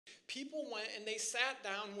people went and they sat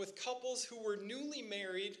down with couples who were newly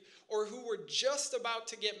married or who were just about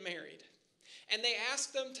to get married. And they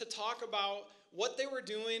asked them to talk about what they were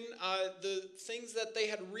doing, the things that they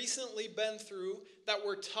had recently been through that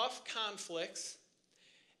were tough conflicts.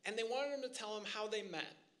 And they wanted them to tell them how they met.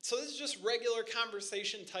 So this is just regular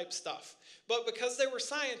conversation type stuff. But because they were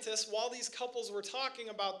scientists, while these couples were talking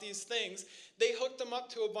about these things, they hooked them up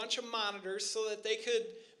to a bunch of monitors so that they could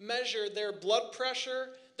measure their blood pressure,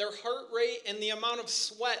 their heart rate, and the amount of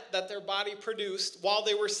sweat that their body produced while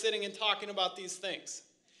they were sitting and talking about these things.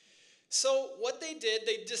 So what they did,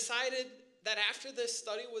 they decided that after this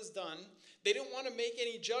study was done, they didn't want to make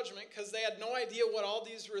any judgment because they had no idea what all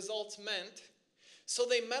these results meant. So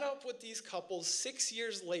they met up with these couples 6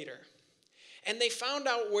 years later, and they found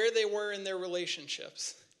out where they were in their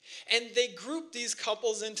relationships. And they grouped these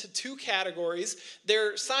couples into two categories.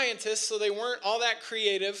 They're scientists, so they weren't all that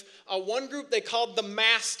creative. One group they called the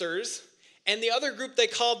masters, and the other group they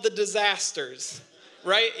called the disasters.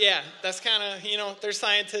 Right? Yeah, that's kind of, they're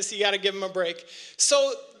scientists, you got to give them a break.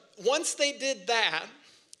 So once they did that,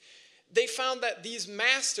 they found that these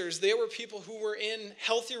masters, they were people who were in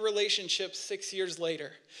healthy relationships 6 years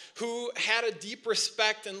later, who had a deep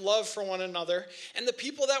respect and love for one another. And the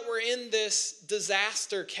people that were in this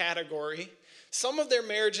disaster category, some of their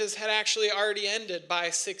marriages had actually already ended by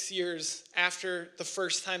 6 years after the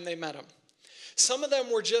first time they met them. Some of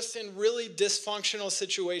them were just in really dysfunctional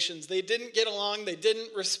situations. They didn't get along, they didn't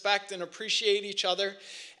respect and appreciate each other.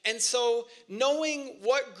 And so, knowing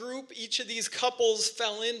what group each of these couples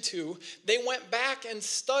fell into, they went back and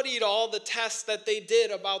studied all the tests that they did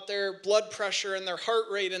about their blood pressure and their heart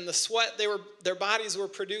rate and the sweat their bodies were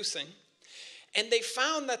producing. And they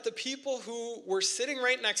found that the people who were sitting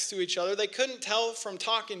right next to each other, they couldn't tell from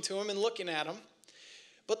talking to them and looking at them,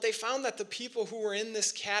 but they found that the people who were in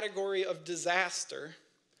this category of disaster,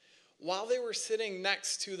 while they were sitting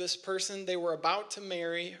next to this person they were about to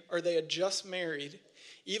marry or they had just married,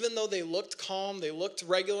 even though they looked calm, they looked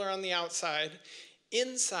regular on the outside,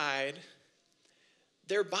 inside,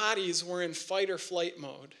 their bodies were in fight or flight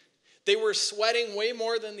mode. They were sweating way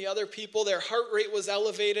more than the other people. Their heart rate was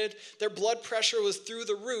elevated. Their blood pressure was through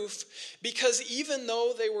the roof because even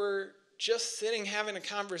though they were just sitting having a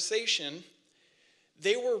conversation,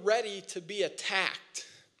 they were ready to be attacked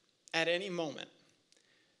at any moment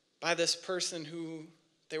by this person who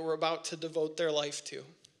they were about to devote their life to.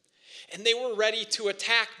 And they were ready to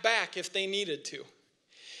attack back if they needed to.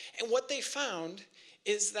 And what they found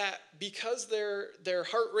is that because their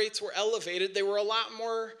heart rates were elevated, they were a lot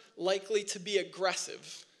more likely to be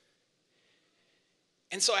aggressive.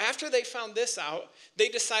 And so after they found this out, they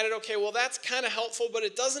decided, okay, well, that's kind of helpful, but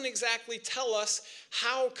it doesn't exactly tell us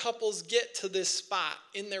how couples get to this spot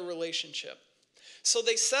in their relationship. So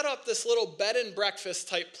they set up this little bed and breakfast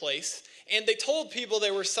type place, and they told people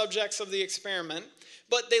they were subjects of the experiment,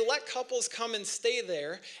 but they let couples come and stay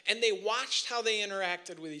there, and they watched how they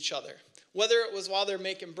interacted with each other. Whether it was while they're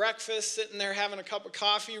making breakfast, sitting there having a cup of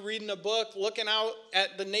coffee, reading a book, looking out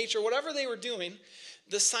at the nature, whatever they were doing,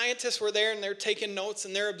 the scientists were there and they're taking notes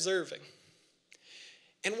and they're observing.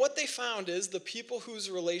 And what they found is the people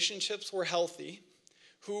whose relationships were healthy,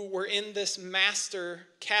 who were in this master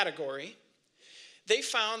category, they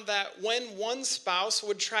found that when one spouse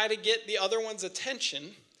would try to get the other one's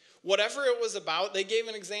attention, whatever it was about, they gave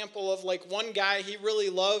an example of like one guy, he really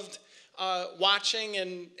loved watching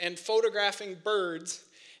and photographing birds.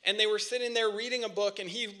 And they were sitting there reading a book and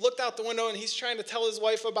he looked out the window and he's trying to tell his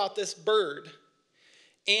wife about this bird.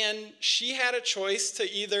 And she had a choice to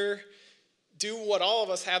either do what all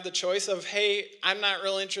of us have the choice of, hey, I'm not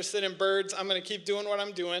real interested in birds. I'm going to keep doing what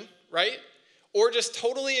I'm doing, right? Or just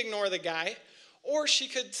totally ignore the guy. Or she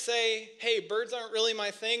could say, hey, birds aren't really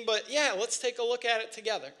my thing, but yeah, let's take a look at it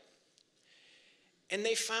together. And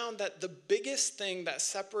they found that the biggest thing that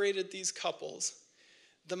separated these couples,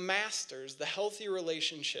 the masters, the healthy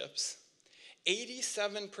relationships,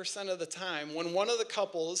 87% of the time, when one of the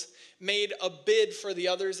couples made a bid for the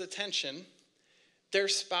other's attention, their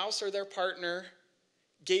spouse or their partner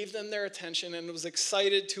gave them their attention and was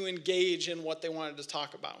excited to engage in what they wanted to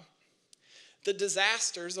talk about. The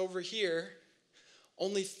disasters over here,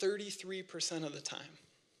 only 33% of the time.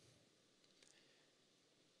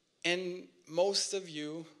 And most of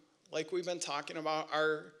you, like we've been talking about,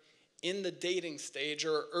 are in the dating stage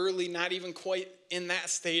or early, not even quite in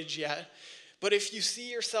that stage yet. But if you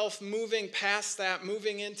see yourself moving past that,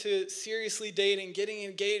 moving into seriously dating, getting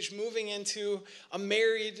engaged, moving into a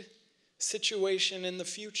married situation in the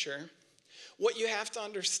future, what you have to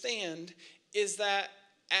understand is that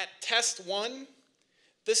at test one,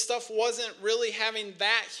 this stuff wasn't really having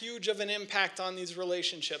that huge of an impact on these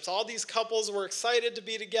relationships. All these couples were excited to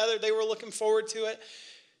be together. They were looking forward to it.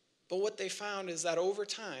 But what they found is that over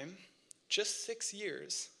time, just 6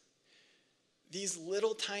 years, these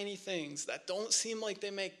little tiny things that don't seem like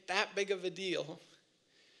they make that big of a deal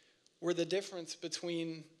were the difference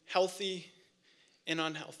between healthy and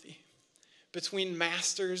unhealthy, between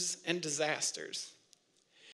masters and disasters.